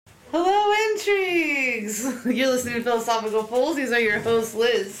Hello, Intrigues! You're listening to Philosophical Fools. These are your hosts,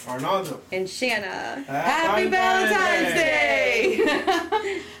 Liz. Arnaldo. And Shanna. Happy Valentine's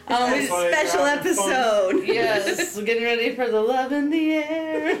Day! Special episode. Yes, we're getting ready for the love in the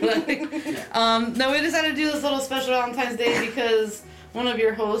air. No, we decided to do this little special Valentine's Day because one of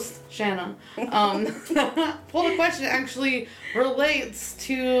your hosts, Shanna, pulled a question that actually relates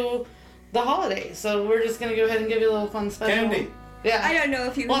to the holiday. So we're just going to go ahead and give you a little fun special. Candy. Yeah. I don't know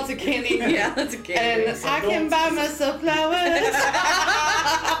if you... Lots of candy. Yeah, lots of candy. And I can buy myself flowers.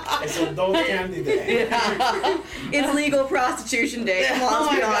 It's adult candy day. Yeah. It's legal prostitution day. Come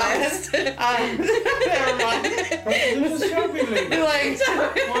on, let's be honest. Never mind.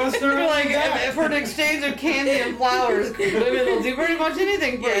 Like, for an exchange of candy and flowers, women will do pretty much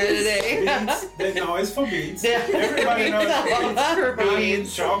anything for you today. No, it's for beads. Yeah. Everybody knows It's for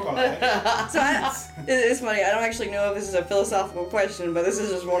beads. Chocolate. It's funny. I don't actually know if this is a philosophical question, but this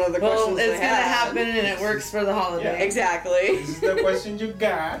is just one of the questions it's I gonna have. happen and it works for the holiday. Yeah. Exactly. This is the question you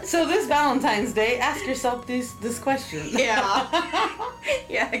got. So this Valentine's Day, ask yourself this question. Yeah.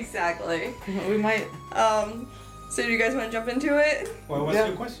 Yeah, exactly. We might. So do you guys want to jump into it? Well, what's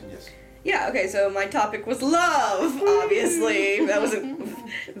your question? Yes. Yeah, okay, so my topic was love, obviously. That wasn't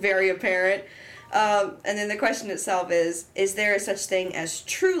very apparent. And then the question itself is there such thing as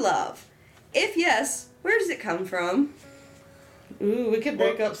true love? If yes, where does it come from? Ooh, we could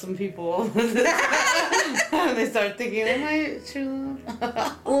break up some people. They start thinking, am I true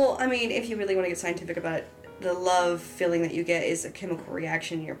love? Well, I mean, if you really want to get scientific about it, the love feeling that you get is a chemical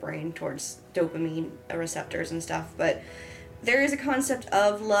reaction in your brain towards dopamine receptors and stuff. But there is a concept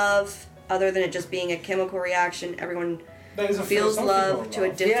of love other than it just being a chemical reaction. Everyone feels love to a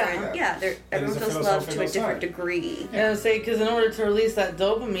different... everyone feels love to a different degree. Yeah, say, because in order to release that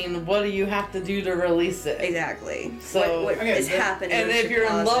dopamine, what do you have to do to release it? Exactly. So, what is happening? And if you're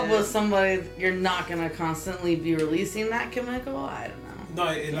in love with somebody, you're not going to constantly be releasing that chemical? I don't know.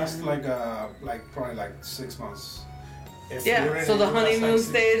 No, it lasts probably 6 months. So the honeymoon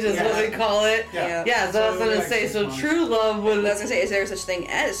stage is what we call it. Yeah, so I was going to say, so true love would... I was going to say, is there such thing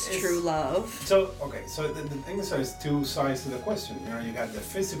as true love? So the thing is there's two sides to the question. You know, you got the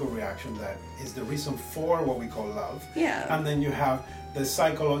physical reaction that is the reason for what we call love. Yeah. And then you have the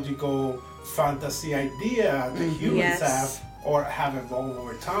psychological fantasy idea that humans have or have evolved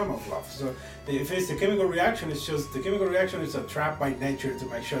over time of love. So if it's the chemical reaction, it's just the chemical reaction is a trap by nature to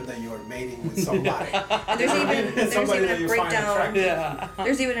make sure that you are mating with somebody. And there's even a breakdown. Yeah.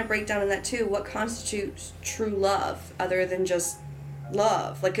 There's even a breakdown in that too. What constitutes true love other than just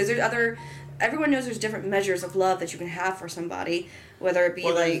love? Like, because everyone knows there's different measures of love that you can have for somebody, whether it be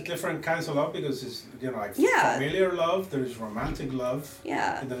there's different kinds of love because it's familiar love, there's romantic love,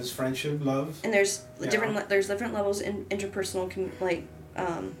 and there's friendship love, and there's different levels in interpersonal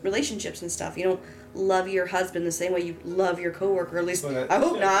relationships and stuff. You don't love your husband the same way you love your coworker. At least I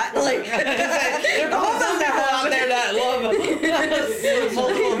hope not. Like there are some people out there that love you're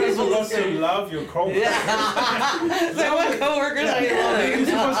supposed to love your coworker. Yeah. So what coworkers are you loving? You're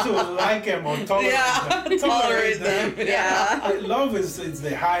supposed to like them or tolerate them. Yeah. Love is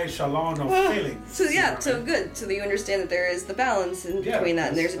the high echelon of feelings. So so good. So that you understand that there is the balance in between that,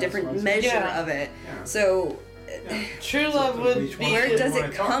 and there's a different measure of it. Yeah. So. True love would be... Where does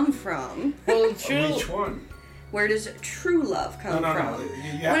it come from? Well, Which one? Where does true love come from?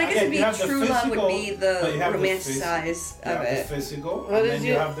 When I guess true love would be the romanticized of it. The physical,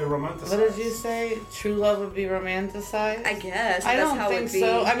 you have the romanticized. What did you say? True love would be romanticized? I guess. I don't think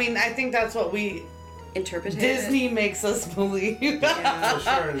so. I mean, I think that's what we... interpret Disney makes us believe. Yeah.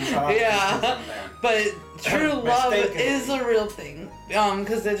 For sure. Yeah. But true love is a real thing.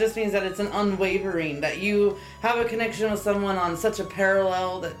 Because it just means that it's an unwavering, that you have a connection with someone on such a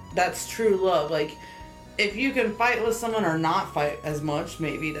parallel that's true love. Like, if you can fight with someone or not fight as much,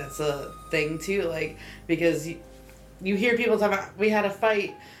 maybe that's a thing too. Like, because you hear people talk about, we had a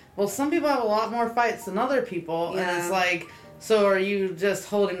fight. Well, some people have a lot more fights than other people. Yeah. And it's like, so are you just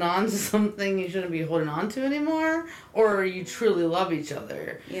holding on to something you shouldn't be holding on to anymore? Or you truly love each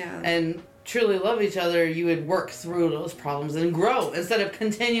other? Yeah. And truly love each other, you would work through those problems and grow instead of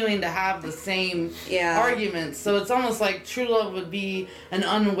continuing to have the same arguments. So it's almost like true love would be an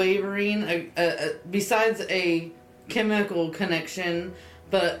unwavering, besides a chemical connection,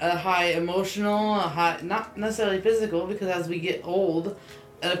 but a high emotional, not necessarily physical, because as we get old,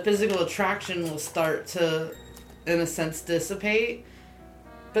 a physical attraction will start to, in a sense, dissipate.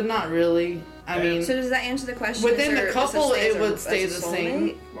 But not really. I mean... So does that answer the question? Within the couple, it would stay the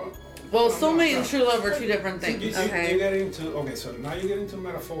same. Well, soulmate and true love are two different things. You get into... so now you get into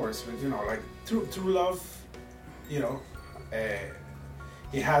metaphors. But, like, true love,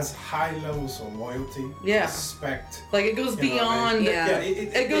 it has high levels of loyalty, respect. Like it goes beyond.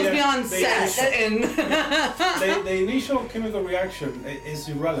 It goes beyond sex and. The initial chemical reaction is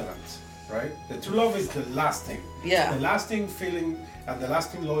irrelevant, right? The true love is the lasting. Yeah. The lasting feeling and the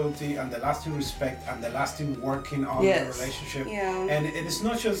lasting loyalty and the lasting respect and the lasting working on the relationship. Yeah. And it is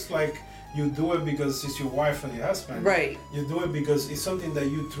not just like you do it because it's your wife or your husband. Right. You do it because it's something that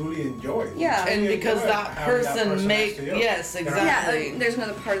you truly enjoy. Yeah. And because that person makes... Yes, exactly. Yeah, there's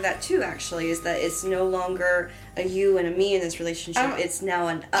another part of that too, actually, is that it's no longer a you and a me in this relationship. It's now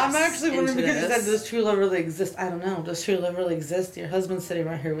an us. I'm actually wondering, because you said, does true love really exist? I don't know. Does true love really exist? Your husband's sitting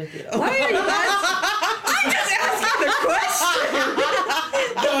right here with you. Why are you I'm just asking the question.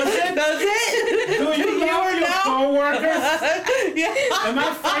 Does it? Do you love your co-workers? Yeah. Am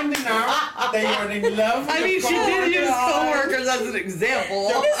I finding out that you're in love with I mean, she did use co-workers as an example.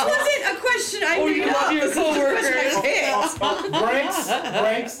 This wasn't a question I made you up. love your This was a co-workers. question I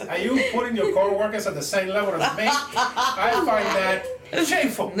Breaks. Are you putting your co-workers at the same level as me? I find that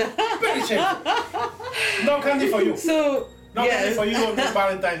shameful. Very shameful. No candy for you. So, no candy for you on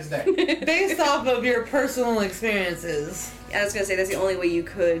Valentine's Day. Based off of your personal experiences. I was going to say, that's the only way you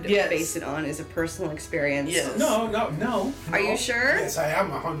could base it on, is a personal experience. Yes. No. Are you sure? Yes, I am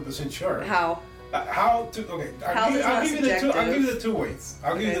 100% sure. How? I'll give you the two ways.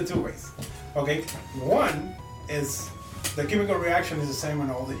 Okay, one is the chemical reaction is the same in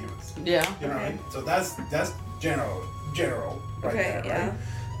all the humans. Yeah. You know, right? So that's general right there, right?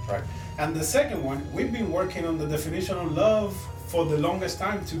 Right. And the second one, we've been working on the definition of love for the longest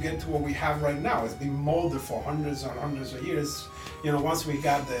time to get to what we have right now. It's been molded for hundreds and hundreds of years. You know, once we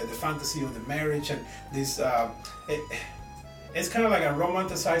got the fantasy of the marriage and this, it's kind of like a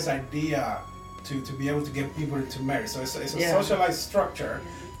romanticized idea to be able to get people into marriage. So it's a socialized structure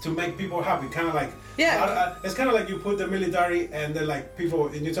to make people happy. Kind of like it's kind of like you put the military and then like people,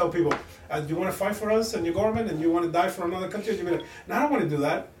 and you tell people, do you want to fight for us and your government, and you want to die for another country? And you be like, no, I don't want to do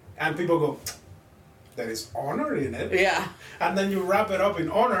that. And people go, there is honor in it. Yeah. And then you wrap it up in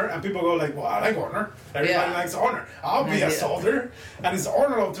honor, and people go like, well, I like honor. Everybody likes honor. I'll be a soldier, and it's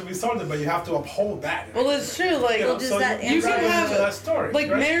honorable to be soldier, but you have to uphold that. Well, it's true. Like, you does that you can have that story. Like,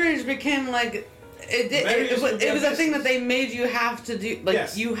 marriage became like. It was a thing that they made you have to do.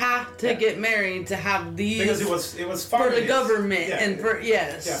 Like you have to get married to have these, because it was families. For the government and for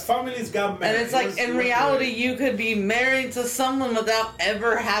families got married. And it's like in reality you could be married to someone without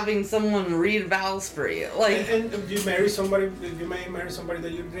ever having someone read vows for you. Like and you may marry somebody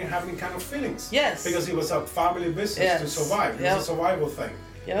that you didn't have any kind of feelings. Yes. Because it was a family business to survive. It was a survival thing.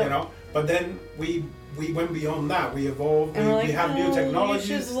 Yep. You know. But then we went beyond that. We evolved. We have new technologies.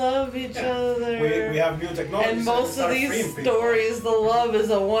 You should love each other. We have new technologies. And most of these stories, the love is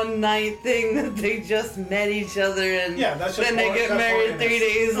a one-night thing that they just met each other and that's just then they get married 3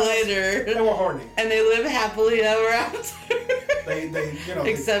 days later. They were horny. And they live happily ever after. They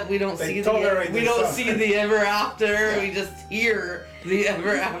Except we don't see the ever after. We just hear the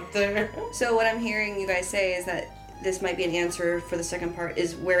ever after. So what I'm hearing you guys say is that this might be an answer for the second part,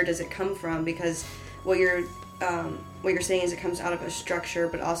 is where does it come from? Because what you're saying is it comes out of a structure,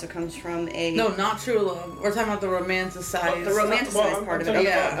 but also comes from a... No, not true love. We're talking about the romanticized... the romanticized part of it.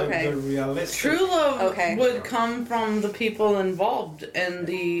 Okay. The realistic. True love would come from the people involved in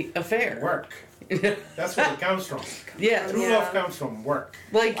the affair. Work. That's where it comes from. Yeah. True love comes from work.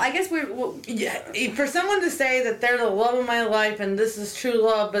 Like, I guess for someone to say that they're the love of my life and this is true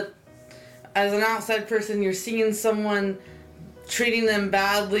love, but as an outside person, you're seeing someone treating them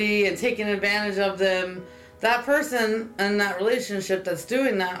badly and taking advantage of them. That person and that relationship that's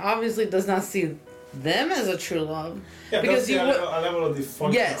doing that obviously does not see them as a true love. Yeah, because a level of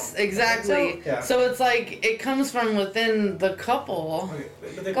dysfunction. Yes, exactly. So it's like it comes from within the couple.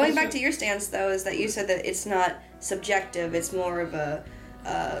 Okay. Going back to your stance, though, is that you said that it's not subjective. It's more of a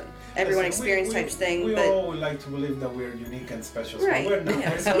everyone experience type thing. We but all would like to believe that we're unique and special. Right. But we're not.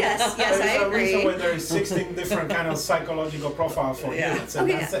 Yes, I agree. There's a reason why there is 16 different kind of psychological profiles for humans, and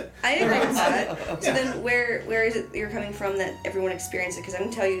that's it. I agree with that. So then where is it you're coming from that everyone experiences it? Because I'm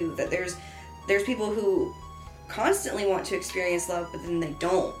going to tell you that there's people who constantly want to experience love, but then they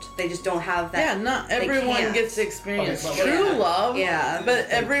don't. They just don't have that. Yeah, not everyone gets to experience true love. Yeah. But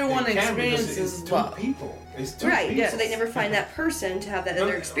everyone experiences love. It's two right, people. So they never find that person to have that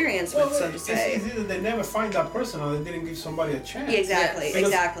other experience with, so to say. It's either they never find that person or they didn't give somebody a chance. Yeah, exactly,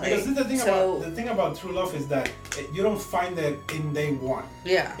 Because this is the thing about true love is that you don't find it in day one.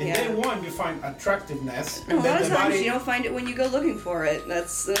 Yeah. In day one, you find attractiveness. And a lot of times you don't find it when you go looking for it.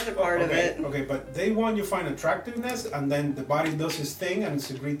 That's another part of it. Okay, but day one you find attractiveness. attractiveness, and then the body does its thing and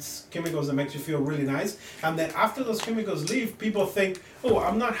secretes chemicals that makes you feel really nice. And then after those chemicals leave, people think, oh,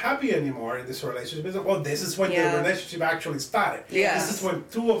 I'm not happy anymore in this relationship. Well, this is when the relationship actually started. Yeah. This is when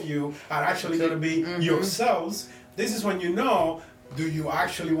two of you are actually going to be yourselves. This is when you know, do you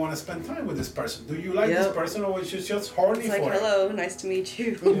actually want to spend time with this person? Do you like this person, or is you just horny for it? It's like, hello, nice to meet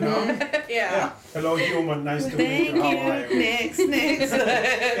you. You know? Yeah. Hello, human, nice to meet you. How are you? Next.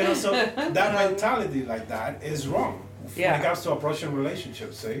 So that mentality like that is wrong. When it comes to approaching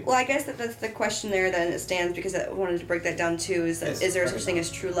relationships, see? Well, I guess that's the question there then it stands, because I wanted to break that down too, is that is there such thing as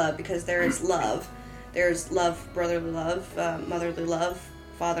true love? Because there is love. There's love, brotherly love, motherly love,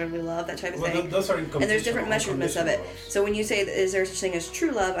 fatherly love, that type of thing. Those are and there's different measurements of it. So when you say, is there such thing as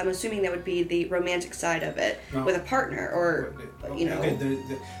true love, I'm assuming that would be the romantic side of it with a partner, or, you know. Okay,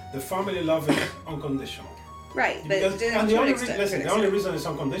 the family love is unconditional. Right, but the only reason it's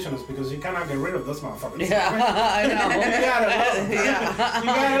unconditional is because you cannot get rid of those motherfuckers. Yeah, I know. You gotta love them. You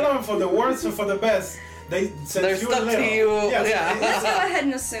gotta love them for the worst and for the best. They're stuck to you. Yes. Let's go ahead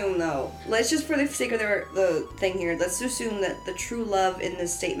and assume, though. Let's just, for the sake of the thing here, let's assume that the true love in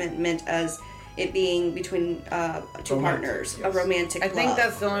this statement meant as it being between two partners, a romantic love. I think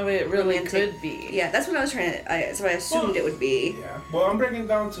that's the only way it really could be. Yeah, that's what I was trying to. So I assumed it would be. Yeah. Well, I'm breaking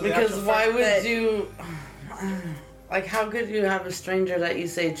down to because why would you? Like, how could you have a stranger that you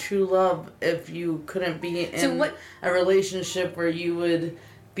say true love if you couldn't be in a relationship where you would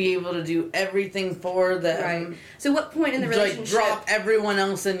be able to do everything for them? Right. So what point in the relationship... Like, drop everyone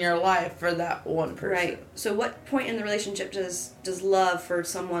else in your life for that one person. Right. So what point in the relationship does love for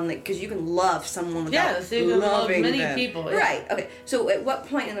someone, like, because you can love someone without so you can love many them. people. Yeah. Right. Okay. So at what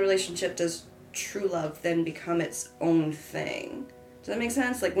point in the relationship does true love then become its own thing? Does that make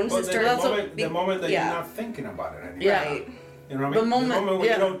sense? Like, when does it start? The moment that you're not thinking about it anymore. Yeah. Right. You know what I mean? The moment when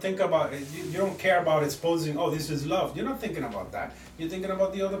you don't think about it, you don't care about exposing, oh, this is love. You're not thinking about that. You're thinking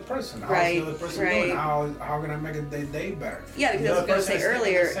about the other person. How's the other person doing? How can I make their day better? Yeah, because I was going to say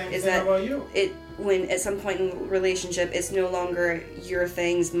earlier is that when at some point in the relationship, it's no longer your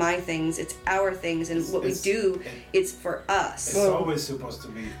things, my things, it's our things, and what we do, it's for us. It's always supposed to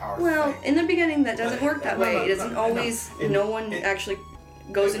be our thing. Well, in the beginning, that doesn't work that way. It doesn't always, no one actually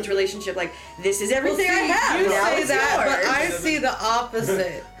goes into relationship like, this is everything I have. You say that, but I see the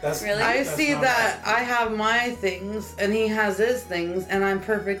opposite. Really? I see that I have my things and he has his things, and I'm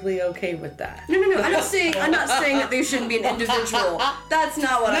perfectly okay with that. No. I'm not saying that they shouldn't be an individual. That's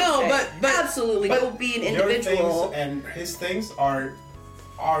not what I'm saying. But absolutely, go be an individual. Your things and his things are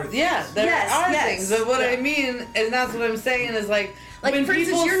things. Yeah, there are things. But what I mean, and that's what I'm saying, is like, for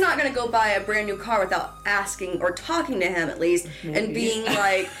instance, you're not going to go buy a brand new car without asking or talking to him at least, and being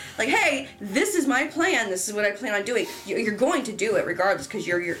like, hey, this is my plan. This is what I plan on doing. You're going to do it regardless because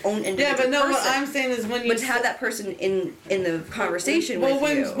you're your own individual person. What I'm saying is when you... But to have that person in the conversation with you.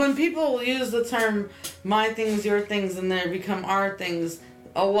 Well, when people use the term, my things, your things, and they become our things...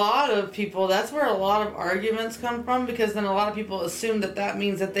 A lot of people, that's where a lot of arguments come from, because then a lot of people assume that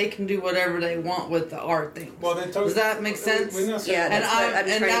means that they can do whatever they want with the art things. Well, does that make sense? Yeah,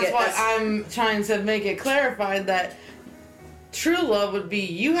 that's why I'm trying to make it clarified that true love would be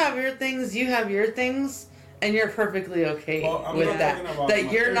you have your things, and you're perfectly okay with that.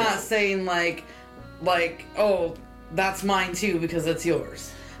 That you're not saying like, oh, that's mine too because it's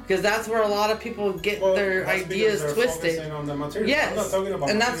yours. Because that's where a lot of people get their ideas twisted. On the yes, I'm not talking about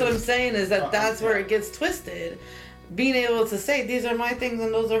and that's what I'm saying is that's where it gets twisted. Being able to say these are my things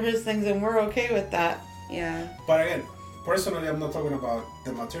and those are his things and we're okay with that. Yeah. But again, personally, I'm not talking about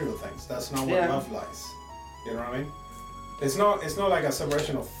the material things. That's not where love lies. You know what I mean? It's not like a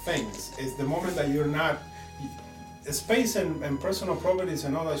separation of things. It's the moment that you're not. Space and personal properties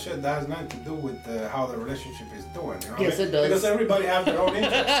and all that shit, that has nothing to do with how the relationship is doing. You know yes, it does. Because everybody has their own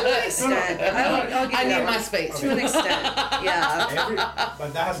interests. To an extent. I need my space. To an extent, yeah.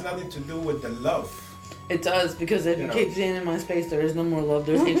 But that has nothing to do with the love. It does, because if you keep staying in my space, there is no more love,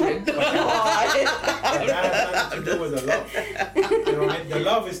 there's hatred. But that has nothing to do with the love. You know, the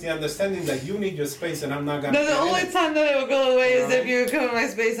love is the understanding that you need your space and I'm not going to... No, the only time that it will go away is if you come in my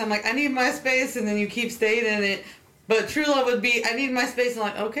space, I'm like, I need my space, and then you keep staying in it. But true love would be, I need my space, and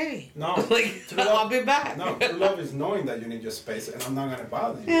I'm like, okay. No. I'll be back. No, true love is knowing that you need your space, and I'm not going to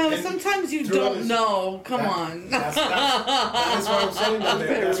bother you. Yeah, but sometimes you don't know. Come on. That's what I'm saying.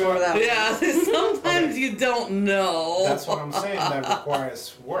 That's more of that. Yeah, sometimes you don't know. That's what I'm saying. That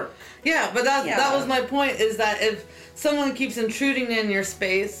requires work. Yeah, but that was my point, is that if someone keeps intruding in your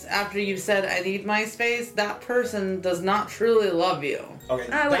space after you've said, I need my space, that person does not truly love you.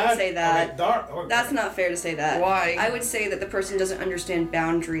 Okay, I wouldn't say that. Okay. That's not fair to say that. Why? I would say that the person doesn't understand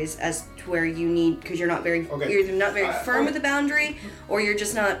boundaries as to where you need, because you're not very, you're either not very firm with the boundary, or you're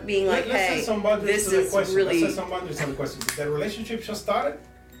just not being like, hey, this is really... Let's say some boundaries to the question. Did the relationship just started?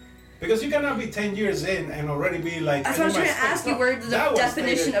 Because you cannot be 10 years in and already be like... That's what I'm trying to ask you, where does the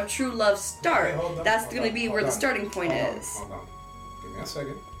definition of true love start? Okay, that's going to be where the starting point is. Hold on. Give me a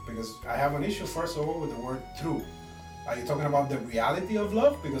second. Because I have an issue, first of all, with the word true. Are you talking about the reality of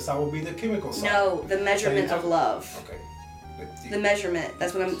love? Because that would be the chemical side. No, the measurement of love. Okay. The measurement.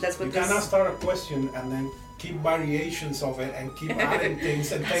 That's what you cannot start a question and then keep variations of it and keep adding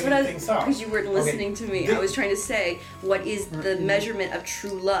things and taking things out. Because you weren't listening to me. I was trying to say, what is the measurement of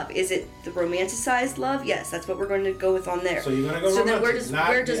true love? Is it the romanticized love? Yes, that's what we're going to go with on there. So you're going to go romantic,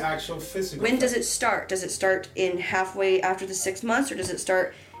 not the actual physical. When does it start? Does it start in halfway after the 6 months, or does it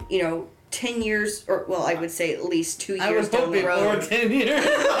start, 10 years, or, well, I would say at least 2 years down the road? I would hope 10 years.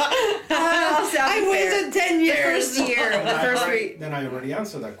 I waited 10 years. The first year. The first week. Then I already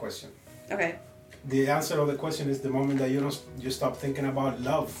answered that question. Okay. The answer of the question is the moment that you stop thinking about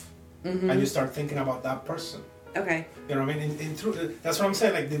love, and you start thinking about that person. Okay. You know what I mean? In truth, that's what I'm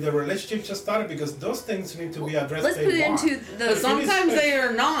saying. Like, the relationship just started because those things need to be addressed. Let's put it into the... But sometimes they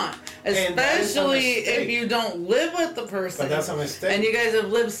are not. Especially if you don't live with the person. But that's a mistake. And you guys have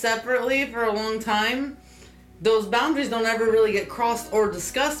lived separately for a long time. Those boundaries don't ever really get crossed or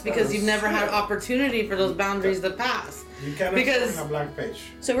discussed because you've never had opportunity for those boundaries to pass. You cannot start on a blank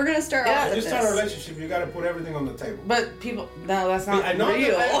page. So we're going to start off with this. If you start a relationship, you got to put everything on the table. But people... No, that's not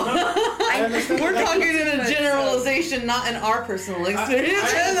real. I We're talking in a generalization, not in our personal experience.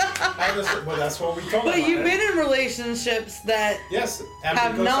 I understand. Well, that's what we talk about. But you've been in relationships that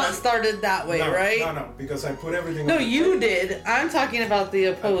have not started that way, right? No, because I put everything on the table. No, you did. I'm talking about the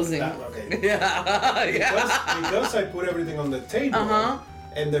opposing. Okay. Yeah. Because I put everything on the table,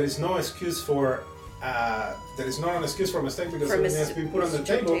 and there is no excuse for... there is not an excuse for a mistake because everything has been put on the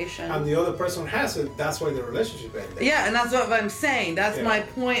table and the other person has it. That's why the relationship ended. Yeah, and that's what I'm saying. That's my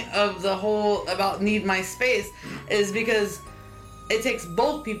point of the whole about need my space, is because it takes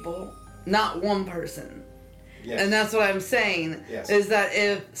both people, not one person. Yes. And that's what I'm saying, is that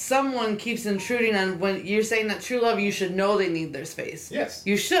if someone keeps intruding on, when you're saying that true love, you should know they need their space. Yes.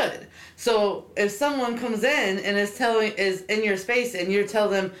 You should. So if someone comes in and is in your space and you tell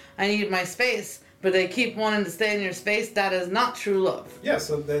them, I need my space, but they keep wanting to stay in your space, that is not true love. Yeah,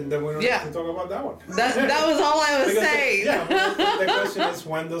 so then we don't have to talk about that one. That was all I was saying. The question is,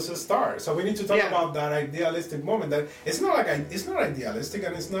 when does it start? So we need to talk about that idealistic moment. That it's not idealistic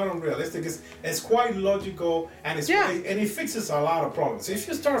and it's not unrealistic. It's quite logical and and it fixes a lot of problems. If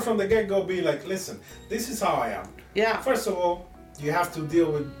you start from the get-go, be like, listen, this is how I am. Yeah. First of all, you have to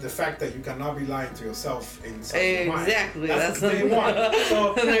deal with the fact that you cannot be lying to yourself inside your mind. Exactly. That's day one.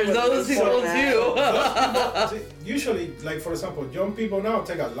 So, and there's those people too. Usually, like for example, young people now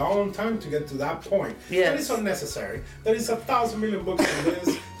take a long time to get to that point. Yes. That is unnecessary. There is 1,000 million books on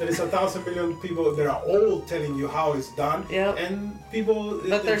this. There is 1,000 million people that are old telling you how it's done. Yep. And people...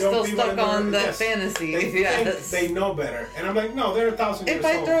 But they're still stuck on the fantasy. They know better. And I'm like, no, they're 1,000 years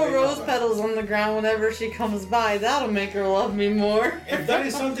old. If I throw rose petals on the ground whenever she comes by, that'll make her love me more. If that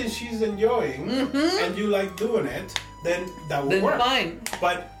is something she's enjoying and you like doing it, then that will work. Fine.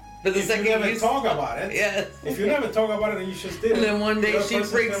 But if you never talk about it, if you never talk about it and you just did it, and then one day she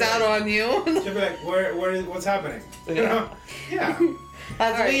freaks out on you, she'll be like, what's happening? You know? Yeah.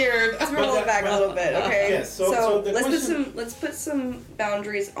 That's weird. Let's roll it back a little bit, okay? Yes. So let's put some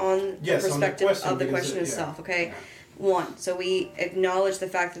boundaries on the perspective of the question itself, okay? Yeah. One, so we acknowledge the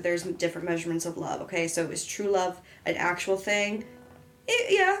fact that there's different measurements of love, okay? So is true love an actual thing?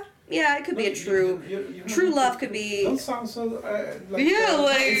 Yeah, it could be a true... True love could be... Don't sound so...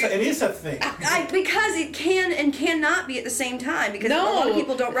 it is a thing. Because it can and cannot be at the same time. Because a lot of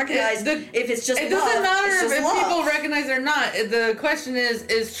people don't recognize if it's just love. It doesn't matter if people recognize it or not. The question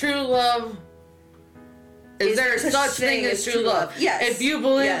is true love... Is there such thing as true love? Yes. If you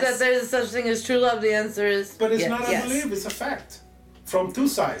believe that there's such thing as true love, the answer is But it's not a belief, it's a fact. From two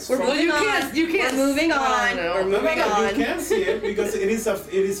sides. You can't. We're moving on. We're moving on. You can see it because it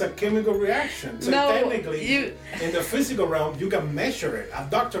is a chemical reaction. So technically, in the physical realm, you can measure it. A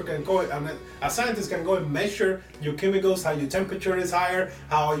doctor can go, a scientist can go and measure your chemicals, how your temperature is higher,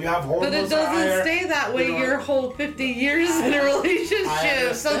 how you have hormones. But it doesn't stay that way your whole 50 years in a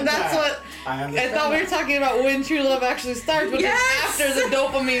relationship. So that's what I thought we were talking about when true love actually starts, which is after the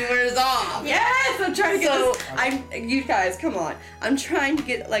dopamine wears off. Yes, I'm trying to get you guys, come on. I'm trying to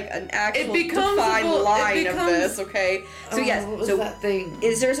get like an actual defined line of this, okay? So yes, what was that thing?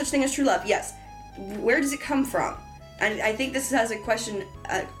 Is there such thing as true love? Yes. Where does it come from? And I think this has a question,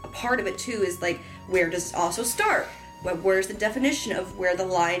 a part of it too is like, where does it also start? Where's the definition of where the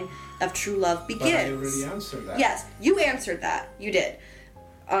line of true love begins? But I already answered that. Yes, you answered that. You did.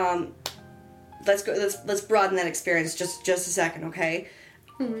 Let's go. Let's broaden that experience just a second, okay?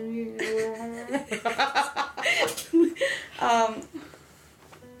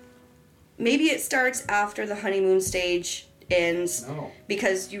 Maybe it starts after the honeymoon stage ends,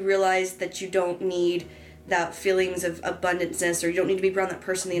 because you realize that you don't need that feelings of abundanceness, or you don't need to be around that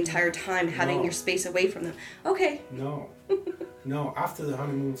person the entire time, having your space away from them. Okay. No, after the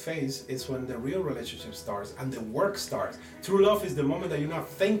honeymoon phase, it's when the real relationship starts and the work starts. True love is the moment that you're not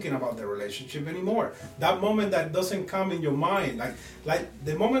thinking about the relationship anymore. That moment that doesn't come in your mind. Like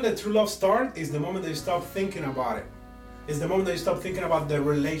the moment that true love starts is the moment that you stop thinking about it. It's the moment that you stop thinking about the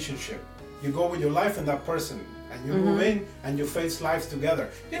relationship. You go with your life and that person, and you move in and you face life together.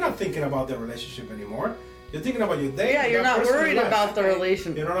 You're not thinking about the relationship anymore. You're thinking about your day. Yeah, you're not worried about the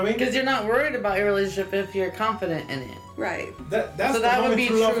relationship. You know what I mean? Because you're not worried about your relationship if you're confident in it. Right. That's so that would be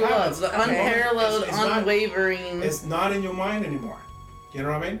true love. The unparalleled, it's unwavering. It's not in your mind anymore. You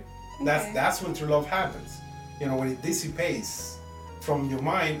know what I mean? Okay. That's when true love happens. You know, when it dissipates from your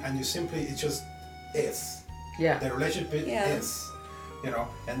mind and it just is. Yeah. The relationship is. You know,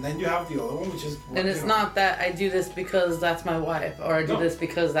 and then you have the other one, which is... And it's not that I do this because that's my wife, or I do this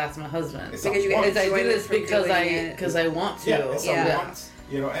because that's my husband. It's because I do this because I want to. Yeah, it's a want.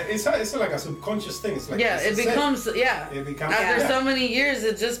 You know, and it's like a subconscious thing. It's like it becomes after so many years,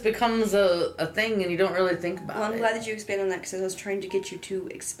 it just becomes a thing, and you don't really think about it. Well, I'm glad that you expand on that, because I was trying to get you to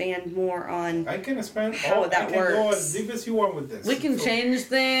expand more on. I can expand how that works. I can go as deep as you want with this. We can change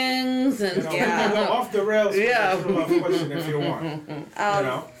things, and you can go off the rails. With the true love question if you want. You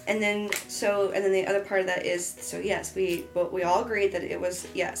know. And then the other part of that is yes, we all agreed that it was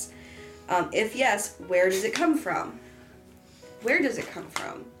yes. If yes, where does it come from? Where does it come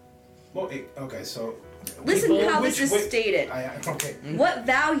from? Well, okay, so... Listen how this is stated. Okay. What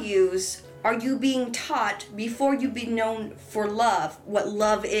values are you being taught before you be known for love? What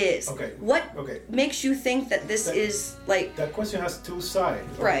love is? Okay. What makes you think that this is like... That question has two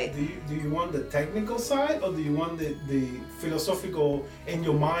sides. Right. Do you want the technical side, or do you want the philosophical, in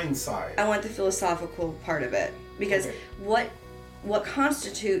your mind side? I want the philosophical part of it. Because what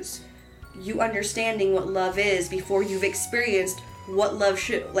constitutes... you understanding what love is before you've experienced what love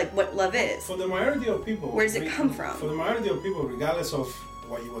is. For the majority of people, where does it come from? For the majority of people, regardless of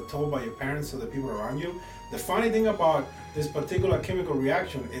what you were told by your parents or the people around you, the funny thing about this particular chemical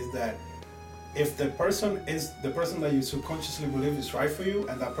reaction is that if the person is the person that you subconsciously believe is right for you,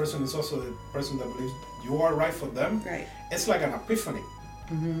 and that person is also the person that believes you are right for them, it's like an epiphany.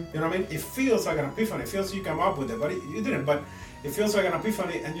 You know what I mean? It feels like an epiphany. It feels you come up with it, but you didn't. But it feels like an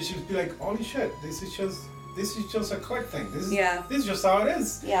epiphany, and you should be like, holy shit, this is just a click thing. This is just how it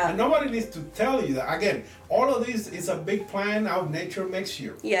is. Yeah. And nobody needs to tell you that. Again, all of this is a big plan how nature makes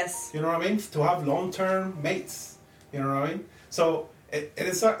you. Yes. You know what I mean? To have long-term mates. You know what I mean? So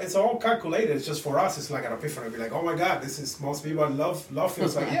it's all calculated. It's just for us, it's like an epiphany. Be like, oh my God, this is most people love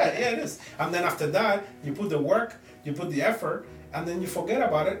feels like it is. And then after that, you put the work, you put the effort, and then you forget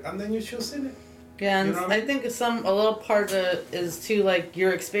about it, and then you choose in it. Yeah, and you know I think a little part of it is too, like,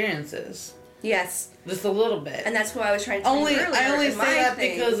 your experiences. Yes. Just a little bit. And that's what I was trying to tell you earlier. I only say that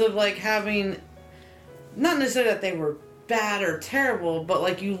because of, like, having, not necessarily that they were bad or terrible, but,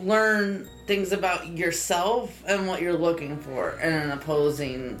 like, you learn things about yourself and what you're looking for in an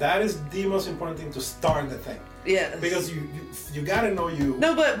opposing... That is the most important thing to start the thing. Yes. Because you gotta know you.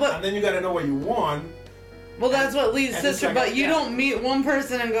 No, but... And then you gotta know what you want. Well, that's what leads sister, like, but you don't meet one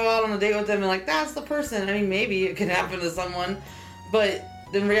person and go out on a date with them and like, that's the person. I mean, maybe it could happen to someone, but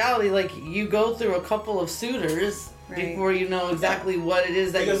in reality, like, you go through a couple of suitors before you know exactly what it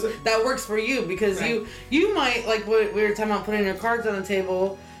is that works for you, because you might, like what we were talking about, putting your cards on the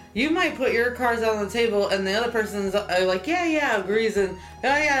table, you might put your cards on the table and the other person's like, agrees, and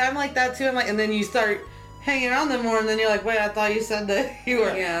I'm like that too, and then you start hanging around them more, and then you're like, wait, I thought you said that you were,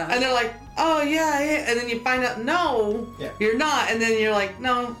 and they're like, oh yeah, and then you find out, no, you're not, and then you're like,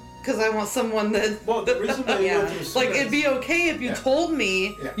 no, because I want someone that... Well, the reason that you go through like, it'd be okay if you told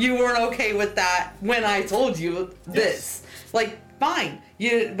me you weren't okay with that when I told you this. Like, fine,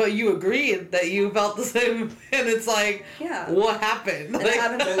 but you agreed that you felt the same, and it's like, what happened? And like, it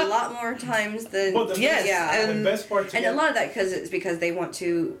happens a lot more times than... Well, the best part and a lot of that is because they want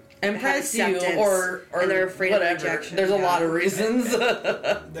to... impress you, or and they're afraid whatever. of rejection. There's a lot of reasons.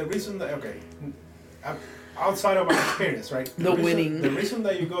 The reason that outside of my experience, right? The winning. The reason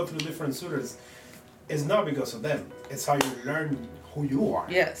that you go through different suitors is not because of them. It's how you learn who you are.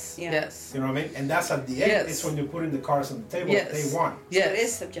 Yes. Yeah. Yes. You know what I mean? And that's at the end. Yes. It's when you put in the cards on the table. Yes. They won. Yes. So it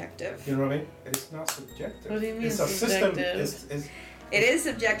is subjective. You know what I mean? It's not subjective. What do you mean It's a system. subjective? It is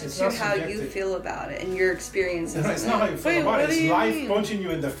subjective It's to not how you subjective. feel about it and your experiences. It's not how you feel Wait, about what it. do It's you life mean? punching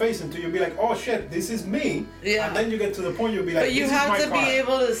you in the face until you be like, oh shit, this is me. Yeah. And then you get to the point you'll be like, But you this have is to my be card.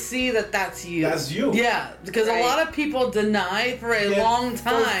 able to see that that's you. That's you. Yeah, because Right. a lot of people deny for a Yeah, long For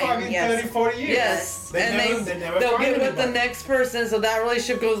time. fucking Yes. 30, 40 years. Yes, They and never they'll find get with the anybody. next person, so that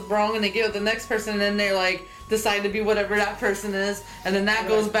relationship goes wrong, and they get with the next person, and then they like decide to be whatever that person is, and then that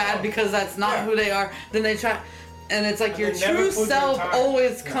goes Right. bad Oh. because that's not Yeah. who they are. Then they try, and it's like And your they never true put your self time.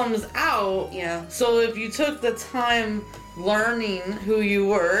 always Yeah. comes out. Yeah. So if you took the time learning who you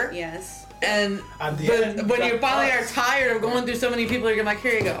were, Yes. and At the but end, when that you finally are counts. tired of going through so many people, you're gonna be like,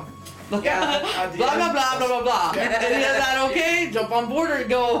 here you go. Yeah. At the Blah blah end, blah blah blah blah. Yeah. And is that okay? Jump on board or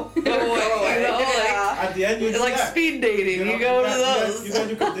go away. You know, Yeah. At the end, you like, do like that. speed dating. You, know, go to got- those.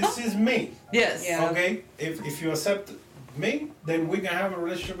 you got- this is me. Yes. Yeah. Okay? If you accept me, then we can have a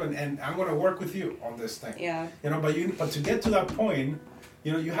relationship and I'm gonna work with you on this thing. Yeah. You know, but to get to that point,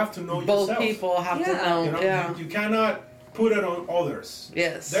 you know, you have to know Both yourself. people have to Yeah. know. You know, yeah. you cannot put it on others.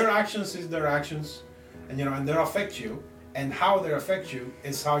 Yes. Their actions is their actions, and you know, and they affect you, and how they affect you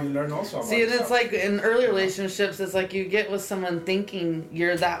is how you learn also about See, and yourself. it's like in early relationships, it's like you get with someone thinking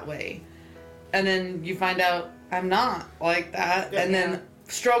you're that way, and then you find out I'm not like that, Yeah. and then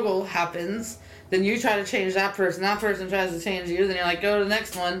struggle happens. Then you try to change that person tries to change you. Then you're like, go to the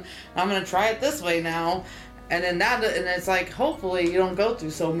next one. I'm gonna try it this way now, and then and it's like, hopefully you don't go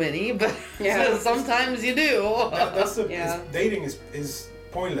through so many, but Yeah. sometimes you do. That's the Yeah. dating is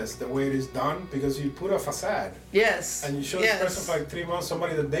pointless the way it is done because you put a facade Yes. and you show yes. this person for like 3 months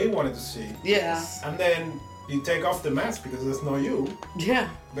somebody that they wanted to see, Yes. and then you take off the mask because there's no you. Yeah.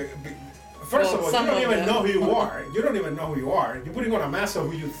 First Well, of all, some you don't of even them. know who you are. You don't even know who you are. You're putting on a mask of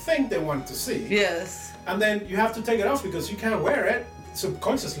who you think they want to see. Yes. And then you have to take it off because you can't wear it.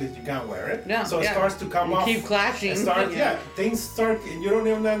 Subconsciously, you can't wear it. Yeah, So it yeah. starts to come You off. keep clashing. It starts, things start, and you don't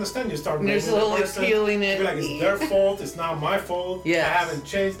even understand. You start You're blaming the slowly person. peeling it. You're like, it's their fault, it's not my fault. Yes. I haven't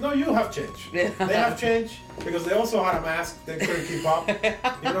changed. No, you have changed. Yeah. They have changed because they also had a mask. They couldn't keep up.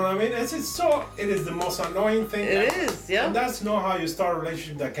 You know what I mean? It is the most annoying thing. It ever. is, yeah. And that's not how you start a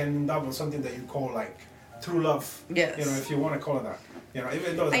relationship that can end up with something that you call like true love. Yes. You know, if you want to call it that. You know,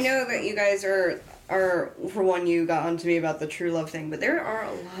 even though I know that you guys are for one, you got onto me about the true love thing, but there are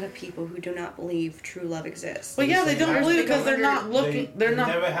a lot of people who do not believe true love exists. Well, yeah, they don't believe it because they're not looking. They're not.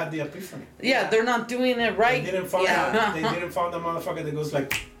 never had the epiphany. Yeah, they're not doing it right. They didn't find Yeah. they didn't find the motherfucker that goes like,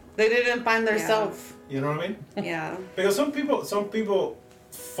 They didn't find their Yeah. self. you know what I mean? Yeah. Because some people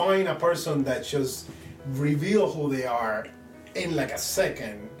find a person that just reveal who they are in like a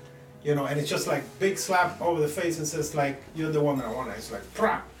second, you know, and it's just like big slap over the face and says like, you're the one that I want. It's like,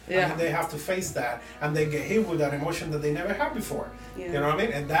 prah. Yeah. And then they have to face that, and they get hit with that emotion that they never had before. Yeah. You know what I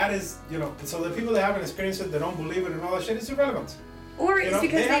mean? And that is, you know, so the people that haven't experienced it, they don't believe it and all that shit, it's irrelevant. Or You it's know,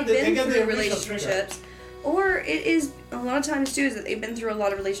 because they have they've the- they been get through the original relationships. Or it is a lot of times too is that they've been through a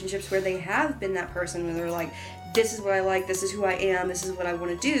lot of relationships where they have been that person where they're like, this is what I like, this is who I am, this is what I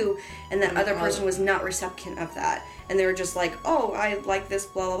want to do, and that other person was not receptive of that, and they were just like, oh, I like this,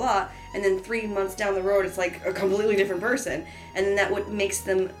 blah blah blah, and then 3 months down the road, it's like a completely different person, and then that what makes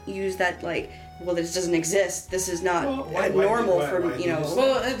them use that like, well, this doesn't exist, this is not Well, why normal why for do you know. this?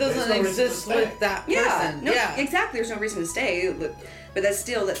 Well, it There's doesn't no reason to exist stay. with that Yeah, person. no, yeah, exactly. There's no reason to stay, but that's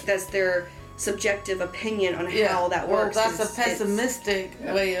still that's their subjective opinion on yeah. how that well, works. that's It's- a pessimistic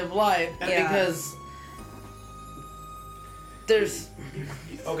Yeah. way of life Yeah. because there's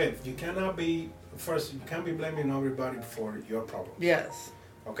Okay, you cannot be, first, you can't be blaming everybody for your problems. yes,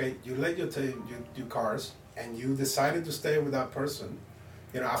 Okay, you let your cars, and you decided to stay with that person,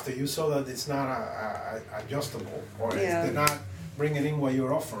 you know, after you saw that it's not adjustable, or they're not bringing in what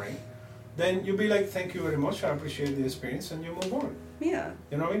you're offering, then you'll be like, thank you very much, I appreciate the experience, and you move on. Yeah.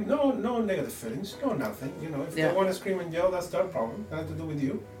 You know what I mean? No negative feelings, no nothing. You know, if Yeah. they want to scream and yell, that's their problem. Nothing to do with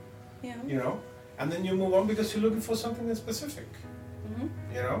you. Yeah. You know, and then you move on because you're looking for something that's specific.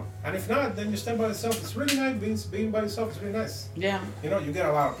 You know, and if not, then you stand by yourself. It's really nice being by yourself. It's really nice. yeah. You know, you get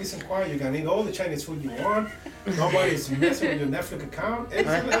a lot of peace and quiet. You can eat all the Chinese food you want. Nobody's messing with your Netflix account. It's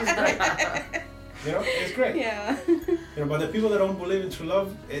great. You know, it's great. Yeah. You know, but the people that don't believe in true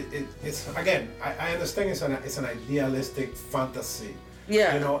love, it's again, I understand it's an idealistic fantasy.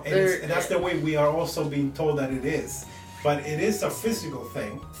 Yeah, You know, and that's the way we are also being told that it is. But it is a physical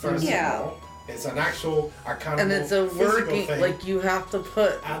thing, first Yeah. of all. It's an actual accountable and it's a working thing. like you have to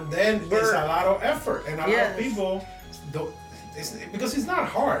put. And then work. it's a lot of effort, and a lot of people don't. Because it's not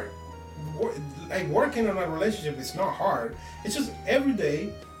hard. Like working on a relationship is not hard. It's just every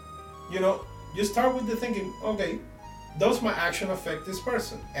day, you start with the thinking, okay, does my action affect this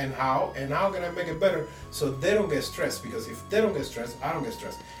person, and how can I make it better so they don't get stressed? Because if they don't get stressed, I don't get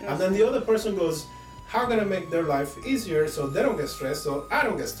stressed. And then the other person goes, how can I make their life easier so they don't get stressed, so I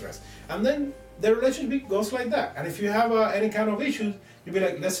don't get stressed? And then the relationship goes like that. And if you have any kind of issues, you'll be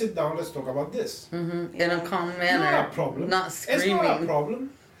like, let's sit down, let's talk about this. Mm-hmm. In a calm manner. Not a problem. Not screaming. It's not a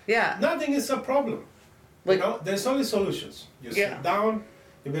problem. Yeah. Nothing is a problem. There's only solutions. You sit down,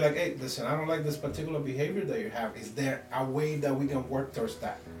 you'll be like, hey, listen, I don't like this particular behavior that you have. Is there a way that we can work towards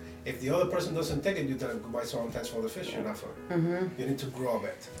that? If the other person doesn't take it, you tell them, goodbye, so thanks for the fish, you're not for it. Mm-hmm. You need to grow a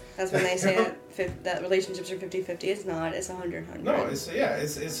bit. That's when they say that relationships are 50-50. It's not. It's 100-100. No, it's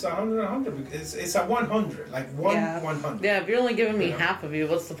 100-100. It's a 100, like 100. Yeah, if you're only giving me half of you,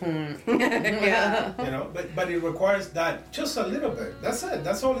 what's the point? Yeah. But it requires that just a little bit. That's it.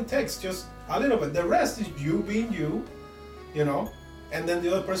 That's all it takes. Just a little bit. The rest is you being you, and then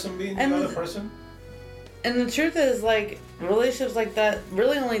the other person being the other person. And the truth is, like, relationships like that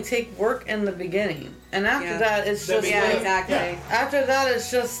really only take work in the beginning. And after that, it's just exactly. Yeah. After that, it's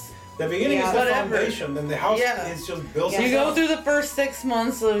just... The beginning is the foundation, then the house is just built. You go through the first 6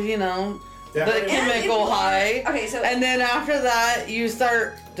 months of, the chemical high. Okay, so... And then after that, you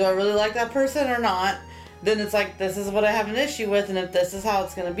start, do I really like that person or not? Then it's like, this is what I have an issue with, and if this is how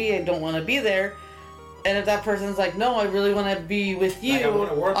it's going to be, I don't want to be there. And if that person's like, no, I really want to be with you,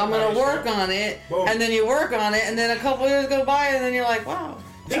 I'm going to work on it. Boom. And then you work on it, and then a couple years go by, and then you're like, wow.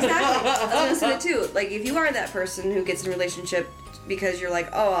 Exactly. I was going to say it too. Like, if you are that person who gets in a relationship because you're like,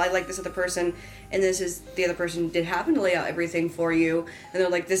 oh, I like this other person, and the other person did happen to lay out everything for you, and they're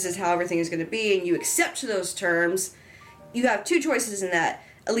like, this is how everything is going to be, and you accept those terms, you have two choices in that.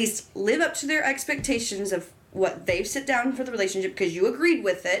 At least live up to their expectations of what they've set down for the relationship because you agreed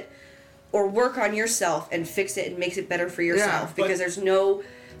with it, or work on yourself and fix it and makes it better for yourself because there's no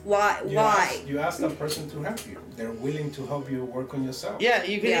why. You ask that person to help you. They're willing to help you work on yourself. Yeah,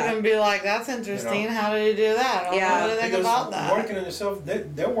 you can even be like, that's interesting. How do you do that? I don't know anything about that. Working on yourself,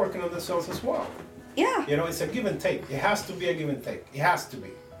 they're working on themselves as well. Yeah. It's a give and take. It has to be a give and take. It has to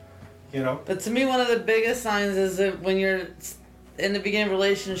be. But to me, one of the biggest signs is that when you're in the beginning of a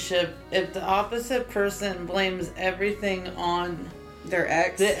relationship, if the opposite person blames everything on the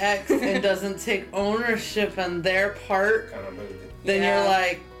ex and doesn't take ownership on their part, then you're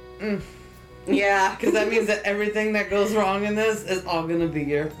like, yeah, because that means that everything that goes wrong in this is all gonna be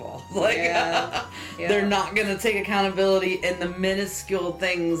your fault. Like, they're not gonna take accountability in the minuscule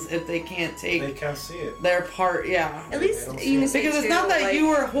things if they can't see it. Their part. At least you can say because it's not that you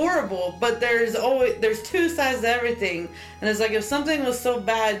were horrible, but there's two sides to everything, and it's like if something was so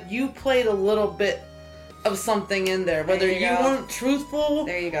bad, you played a little bit of something in there, whether you weren't truthful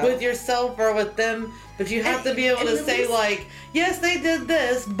with yourself or with them, but you have to be able to say like, yes, they did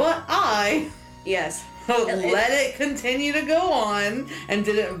this, but yes, let it continue to go on and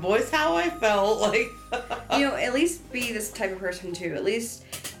didn't voice how I felt. Like, at least be this type of person too. At least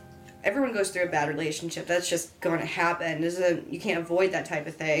everyone goes through a bad relationship. That's just going to happen. You can't avoid that type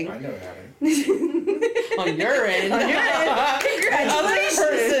of thing. I know it happened. On your end.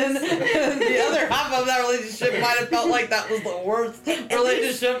 Congratulations. The other half of that relationship might have felt like that was the worst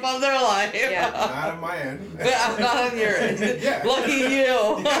relationship of their life. Yeah. Not on my end. Not on your end. Lucky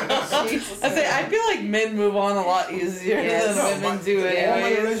you. I feel like men move on a lot easier than women do it. All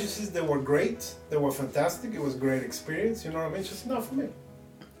my relationships, they were great. They were fantastic. It was a great experience. You know what I mean? It's just not for me.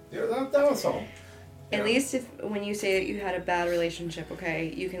 That was all. At least when you say that you had a bad relationship,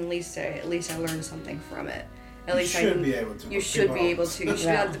 okay, you can at least say, at least I learned something from it. At least you should be able to. You should be able to. You should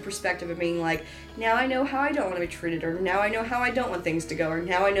have the perspective of being like, now I know how I don't want to be treated, or now I know how I don't want things to go, or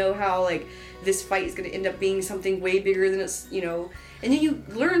now I know how, like, this fight is going to end up being something way bigger than it's, and then you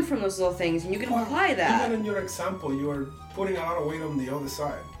learn from those little things, and you can apply that. Even in your example, you are putting a lot of weight on the other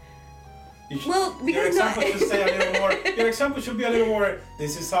side. Your example should be a little more,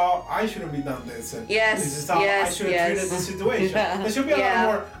 this is how I shouldn't be done this, and this is how I should have treated this situation. There should be a lot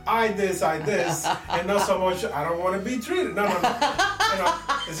more I this, and not so much I don't want to be treated. No.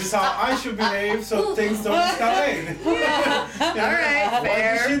 This is how I should behave so things don't escalate. All right,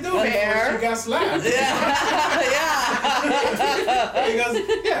 fair. What did she do before she got slapped?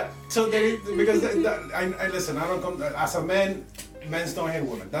 I listen, I don't come, as a man, men don't hate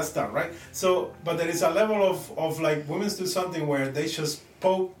women. That's done, right? So, but there is a level of like women do something where they just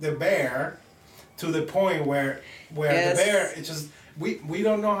poke the bear to the point where the bear, it's just, we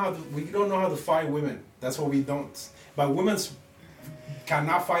don't know how to fight women. That's what we don't. But women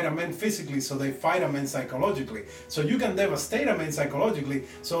cannot fight a man physically, so they fight a man psychologically. So you can devastate a man psychologically.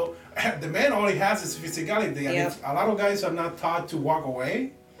 So the man only has his physicality, and if a lot of guys are not taught to walk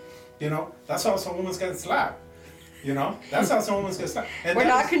away, that's how some women get slapped. That's how some women get slapped. And we're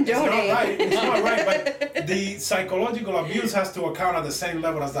not condoning. It's not right, but the psychological abuse has to account at the same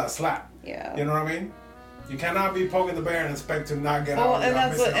level as that slap. Yeah. You know what I mean? You cannot be poking the bear and expect to not get out. And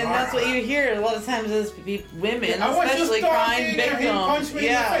that's what you hear a lot of times is women, especially crime victims. He punched me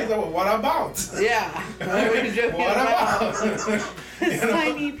in the face. What about? Yeah. What about? His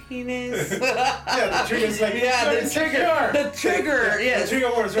tiny penis. The trigger's like, the trigger. The trigger, yes. The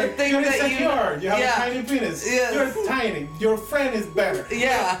trigger words, right? You're insecure. You have a tiny penis. Yes. You're tiny. Your friend is better.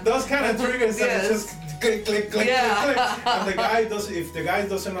 Yeah. Those kind of triggers that just click, click, click, click, click. And if the guy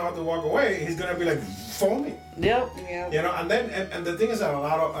doesn't know how to walk away, he's going to be like, foaming. Yep. And then the thing is that a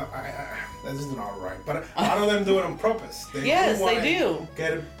lot of this is not right, but a lot of them do it on purpose. They do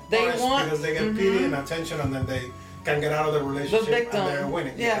get it punished because they get pity and attention, and then they can get out of the relationship and they're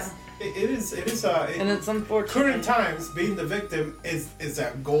winning. Yeah. Yes. It is and it's unfortunate. Current times, being the victim is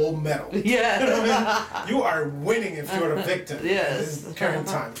a gold medal. Yeah. You are winning if you're a victim. Yes. In current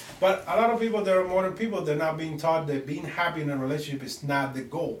time. But a lot of people, there are modern people, they're not being taught that being happy in a relationship is not the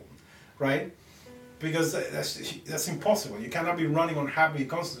goal, right? Because that's impossible. You cannot be running on happy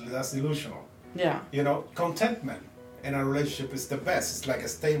constantly. That's delusional. Yeah. Contentment in a relationship is the best. It's like a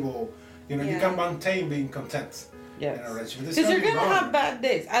stable, you can maintain being content. Yes. In a relationship. Because you're going to have bad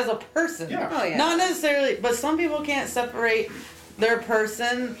days as a person. Yeah. Oh, yeah. Not necessarily, but some people can't separate their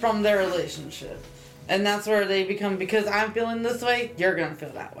person from their relationship. And that's where they become, because I'm feeling this way, you're going to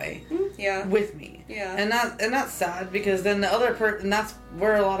feel that way. Yeah. With me. Yeah. And that's sad, because then the other person, and that's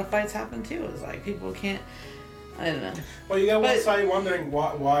where a lot of fights happen too, is like people can't, I don't know. Well, you got one side wondering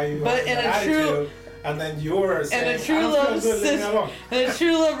why you have that attitude. And then you're saying, in a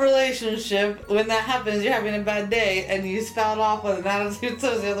true love relationship, when that happens, you're having a bad day, and you spout off with an attitude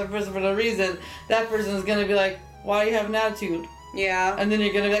towards the other person for no reason, that person is going to be like, why do you have an attitude? Yeah. And then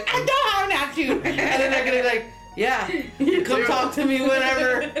you're going to be like, I don't have an attitude. And then they're going to be like, yeah, come talk to me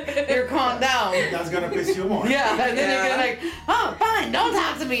whenever you're calmed down. That's going to piss you more. Yeah, and then you're going to be like, oh, fine, don't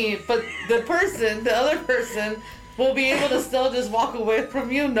talk to me. But the other person, will be able to still just walk away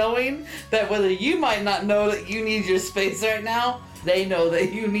from you, knowing that whether you might not know that you need your space right now, they know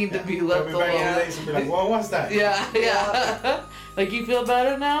that you need to be left alone. And be like, what was that? Yeah. Like, you feel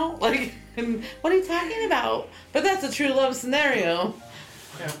better now? Like, what are you talking about? But that's a true love scenario.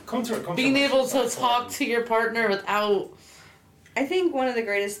 Yeah, being able to talk to your partner without... I think one of the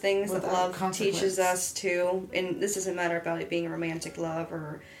greatest things that love teaches us too, and this doesn't matter about it being a romantic love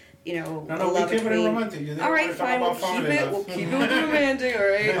or... No, we keep it romantic. All right, fine. We'll keep it with romantic. All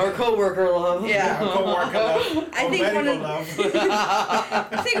right. Or coworker love. Yeah, coworker love.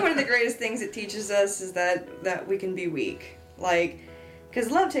 I think one of the greatest things it teaches us is that we can be weak. Like, because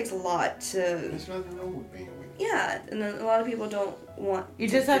love takes a lot to. There's nothing wrong with being weak. Yeah, and then a lot of people don't want. You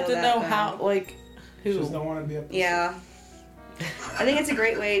just have to know how, like, who. Just don't want to be a pussy. Yeah. I think it's a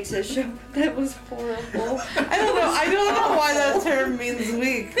great way to show that was horrible. I don't know why that term means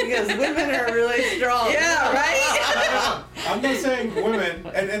weak, because women are really strong. Yeah, right? I'm not saying women,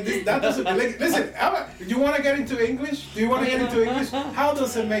 and that doesn't, listen, you want to get into English? Do you want to get into English? How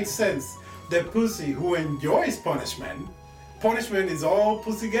does it make sense? The pussy who enjoys punishment is all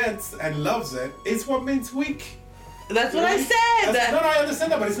pussy gets and loves it, it's what means weak. That's what I said. No, I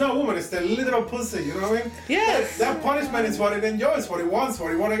understand that, but it's not a woman. It's the little pussy. You know what I mean? Yes. That punishment is what it enjoys, what it wants,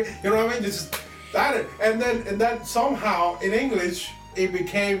 what it want to. You know what I mean? Just that, and then somehow in English it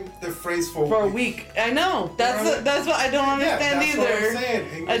became the phrase for weak. I know. That's what I don't understand either. That's what I'm saying.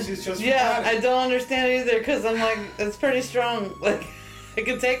 English is just I don't understand it either, because I'm like, it's pretty strong. Like, it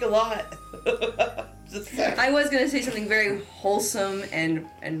can take a lot. I was gonna say something very wholesome and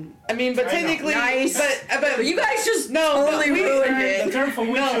I mean, but technically, nice. But you guys just totally ruined it. The term for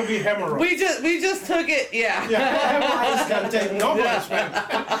weak should be hemorrhoids. We just took it, Yeah, hemorrhoids can take no punishment.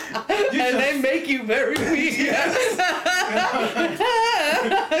 And they make you very weak.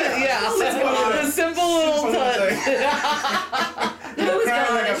 The simple little touch.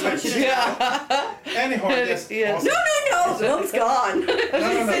 Anyhow, yes. No, it's gone.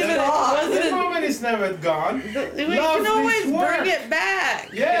 This moment is never gone. We can always bring it back.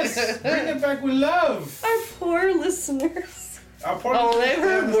 Yes, bring it back with love. Our poor listeners. They've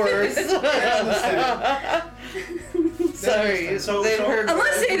heard worse. Sorry, they've heard. I'm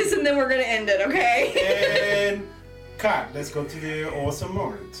gonna say this and then we're gonna end it, okay? And cut. Let's go to the awesome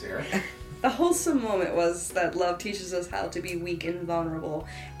moments here. The wholesome moment was that love teaches us how to be weak and vulnerable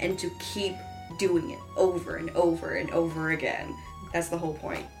and to keep doing it over and over and over again. That's the whole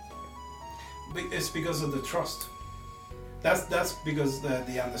point. It's because of the trust. That's because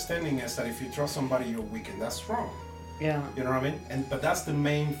the understanding is that if you trust somebody, you're weak, and that's wrong. Yeah. You know what I mean? But that's the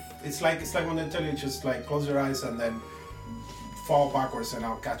main. It's like when they tell you just like close your eyes and then fall backwards and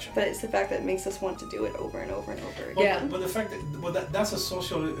I'll catch you. But it's the fact that it makes us want to do it over and over and over again. But, Yeah. But the fact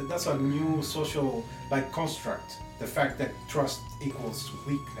that's a new social like construct. The fact that trust equals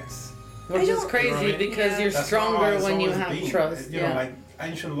weakness. Which is crazy, you know what I mean? because you're That's stronger how when you it's have always been. trust. You know, like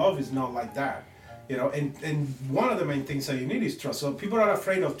ancient love is not like that. You know, and one of the main things that you need is trust. So people are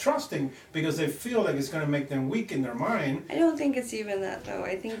afraid of trusting because they feel like it's going to make them weak in their mind. I don't think it's even that, though.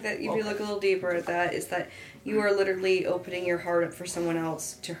 I think that if you look a little deeper at that, is that you are literally opening your heart up for someone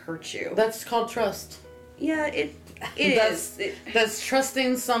else to hurt you. That's called trust. Yeah, it That's is. That's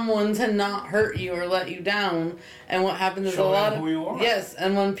trusting someone to not hurt you or let you down. And what happens is Show a lot them of who you are. yes,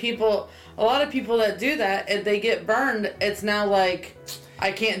 and when a lot of people that do that, if they get burned, it's now like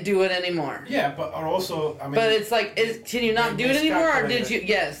I can't do it anymore. Yeah, but also, I mean... But it's like, can you not do it anymore, or did you...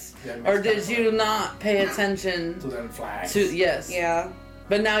 Yes. Yeah, Or did you not pay attention to their flags. yes. Yeah.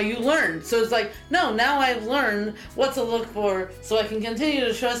 But now you learned. So it's like, no, now I've learned what to look for so I can continue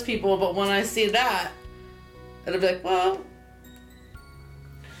to trust people, but when I see that, it'll be like, well,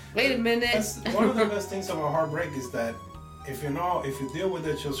 wait a minute. That's one of the best things about heartbreak is that if you deal with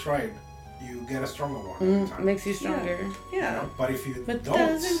it just right, you get a stronger one every time. Makes you stronger. Yeah. You know? But if you What don't...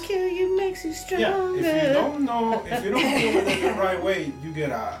 doesn't kill you makes you stronger. Yeah, if you don't deal with it the right way, you get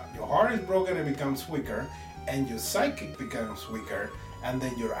your heart is broken, it becomes weaker, and your psychic becomes weaker, and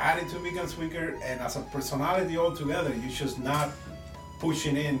then your attitude becomes weaker, and as a personality altogether, you're just not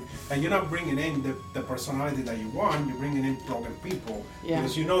pushing in, and you're not bringing in the personality that you want, you're bringing in broken people,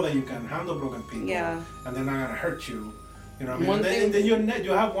 because you know that you can handle broken people, and they're not going to hurt you. You know what I mean? And then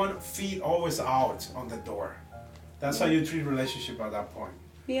you have one feet always out on the door. That's how you treat relationship at that point.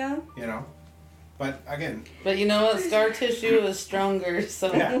 Yeah. You know? But again... But you know what? Scar tissue is stronger,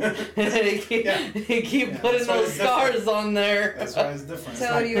 so you keep putting those scars on there. That's why it's different.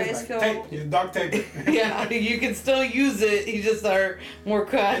 So do you guys feel... Tape, you duct tape it. Yeah, you can still use it, you just are more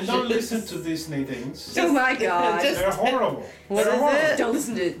cautious. And don't listen to Disney things. Oh my god. They're horrible. What They're is horrible. it? Don't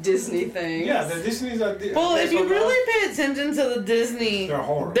listen to Disney things. Yeah, the Disney's are... Well, if you really pay attention to the Disney, they're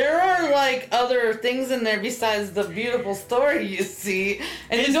horrible. there are like other things in there besides the beautiful story you see,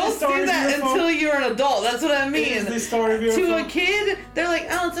 and you don't see that until you're an adult. That's what I mean. Is the story beautiful? To a kid, they're like,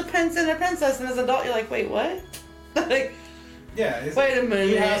 oh, it's a prince and a princess, and as an adult, you're like, wait, what? Like, yeah. Wait a minute.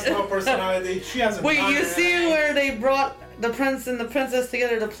 He has no personality. She has a... Wait, you see where they brought the prince and the princess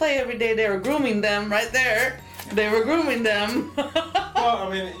together to play every day? They were grooming them right there. They were grooming them. Well, I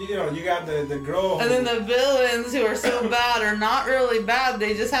mean, you know, you got the girl... And then the villains who are so bad are not really bad.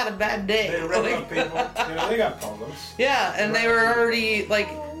 They just had a bad day. They rip up people. You know, they got problems. Yeah, and they were already, like,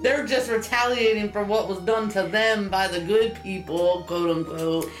 they're just retaliating for what was done to them by the good people, quote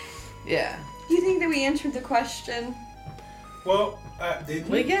unquote. Yeah. Do you think that we answered the question? Well, did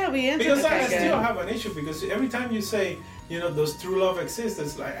we? Well, yeah, we answered because the I question. still have an issue because every time you say, you know, does true love exist?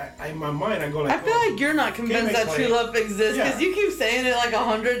 It's like in my mind I go like. I feel like you're not convinced that true love exists because you keep saying it like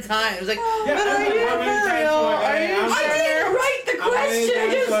 100 times. Like, but are you for real? Are you I didn't write the question.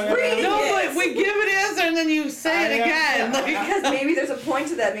 I just read it. No, but we give an answer and then you say it again. Like, because maybe there's a point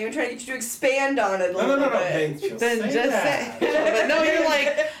to that. Maybe I'm trying to get you to expand on it a little bit. Then just say. But no, you're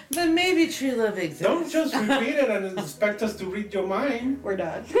like, then maybe true love exists. Don't just repeat it and expect us to read your mind. We're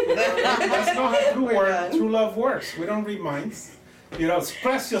done. That's not how true love works. We don't read minds. You know,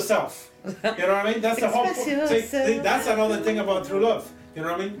 express yourself. You know what I mean? That's the whole point. That's another thing about true love. You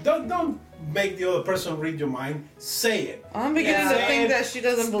know what I mean? Don't make the other person read your mind. Say it. I'm beginning to think that she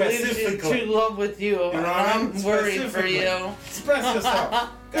doesn't believe she's in true love with you. You know what I mean? I'm worried for you. Express yourself.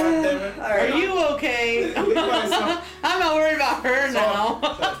 God damn it. Are you okay? I'm not worried about her now.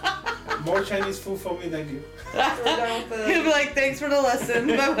 More Chinese food for me, thank you. He'll be like, thanks for the lesson.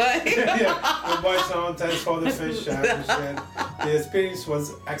 Bye-bye. Yeah. Goodbye, son. Thanks for the fish. I appreciate it. The experience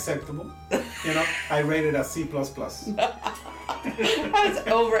was acceptable. You know, I rated a C++. That's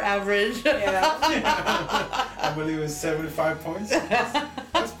over average. Yeah. I believe it's 75 points.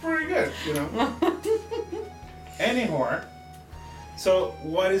 That's pretty good, you know. Anyhow, so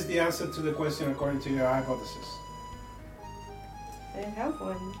what is the answer to the question according to your hypothesis? I didn't have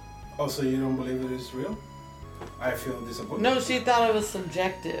one. Oh, so you don't believe it is real? I feel disappointed. No, she thought it was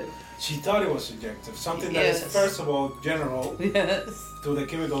subjective. She thought it was subjective. Something that is, first of all, general to the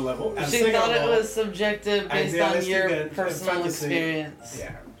chemical level. And she thought it was subjective based on your personal experience.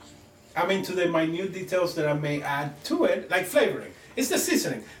 Yeah. I mean, to the minute details that I may add to it, like flavoring. It's the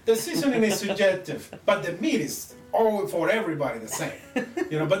seasoning. The seasoning is subjective, but the meat is all for everybody the same.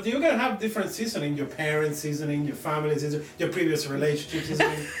 But you're gonna have different seasoning. Your parents' seasoning, your family seasoning, your previous relationship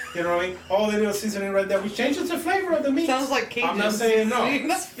seasoning. You know what I mean? All the little seasoning right there, which changes the flavor of the meat. Sounds like Cajun. I'm not saying no.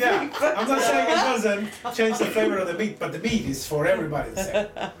 Yeah, I'm not saying it doesn't change the flavor of the meat, but the meat is for everybody the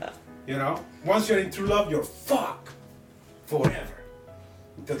same. Once you're in true love, you're fucked forever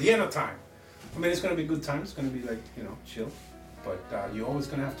till the end of time. I mean, it's gonna be good times. It's gonna be like chill. But you're always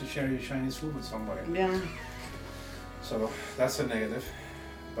going to have to share your Chinese food with somebody. Yeah. So that's a negative.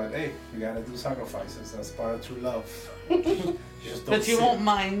 But hey, you got to do sacrifices. That's part of true love. But you won't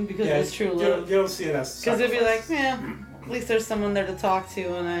mind because it's true love. You don't see it as because it'd be like, at least there's someone there to talk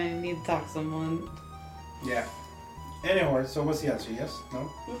to and I need to talk to someone. Yeah. Anyway, so what's the answer? Yes? No?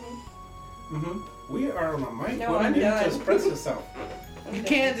 Mm-hmm. Mm-hmm. We are on a mic. No, I'm done. Just express yourself. You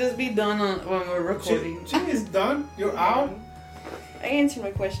can't just be done when we're recording. She is done. You're out. I answered my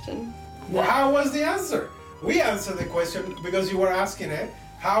question. Well, how was the answer? We answered the question because you were asking it.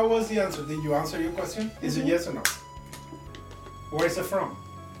 How was the answer? Did you answer your question? Is it yes or no? Where is it from?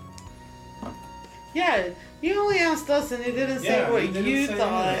 Yeah, you only asked us and you didn't say what you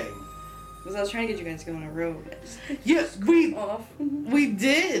thought. Because I was trying to get you guys to go on a road. Yeah, we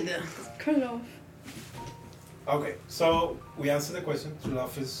did. Cut it off. Okay, so we answered the question. True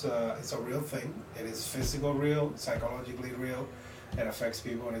love is it's a real thing. It is physical real, psychologically real. It affects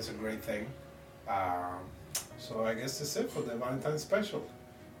people and it's a great thing. So I guess that's it for the Valentine special.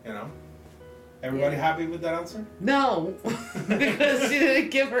 Everybody happy with that answer? No, because she didn't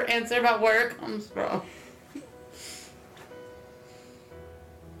give her answer about where it comes from.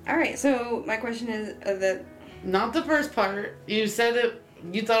 All right, so my question is that... Not the first part. You said it.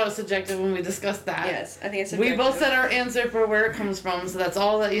 You thought it was subjective when we discussed that. Yes, I think it's subjective. We both said our answer for where it comes from, so that's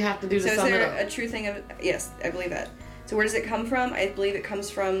all that you have to do to sum it up. So is there a true thing of... Yes, I believe that. So where does it come from? I believe it comes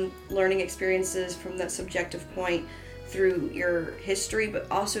from learning experiences from that subjective point through your history, but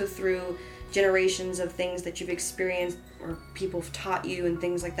also through generations of things that you've experienced or people have taught you and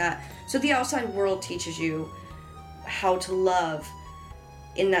things like that. So the outside world teaches you how to love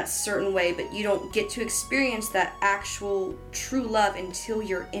in that certain way, but you don't get to experience that actual true love until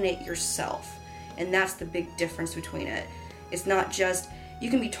you're in it yourself. And that's the big difference between it. It's not just, you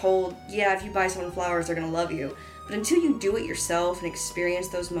can be told, yeah, if you buy someone flowers, they're going to love you. But until you do it yourself and experience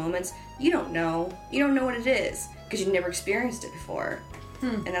those moments, you don't know. You don't know what it is because you've never experienced it before.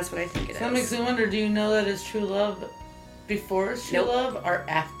 And that's what I think it is. That makes me wonder, do you know that it's true love before it's true love or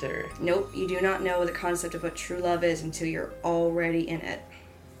after? Nope, you do not know the concept of what true love is until you're already in it.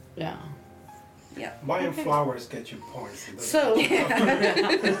 Yeah. Yeah. Buying flowers get you points. So, so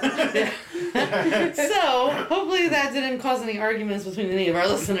hopefully that didn't cause any arguments between any of our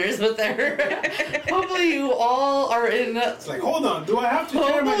listeners, but hopefully you all are in. It's like, hold on, do I have to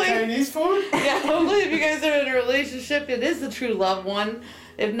share my Chinese food? Yeah, hopefully if you guys are in a relationship, it is the true love one.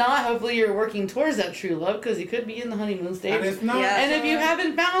 If not, hopefully you're working towards that true love because you could be in the honeymoon stage. And if not, and if you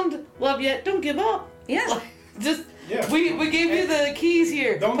haven't found love yet, don't give up. Yeah. Just. Yeah. We gave you the keys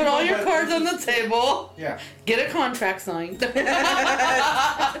here. Put all your cards on the table. Yeah. Get a contract signed.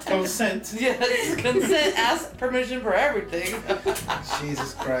 Consent. Yes, consent. Ask permission for everything.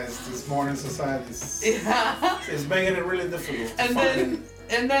 Jesus Christ, this modern society is making it really difficult.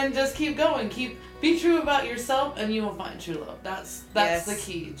 And then just keep going. Be true about yourself, and you will find true love. That's the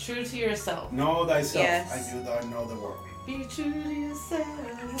key. True to yourself. Know thyself, yes. and you don't know the world. Be true to yourself.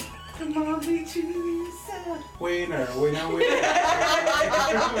 Come on, be true to yourself. Winner, winner, winner.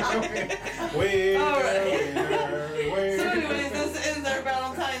 Winner, all right. winner. So anyways, this is our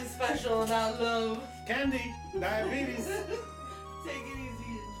Valentine special about love. Candy, diabetes. Take it easy.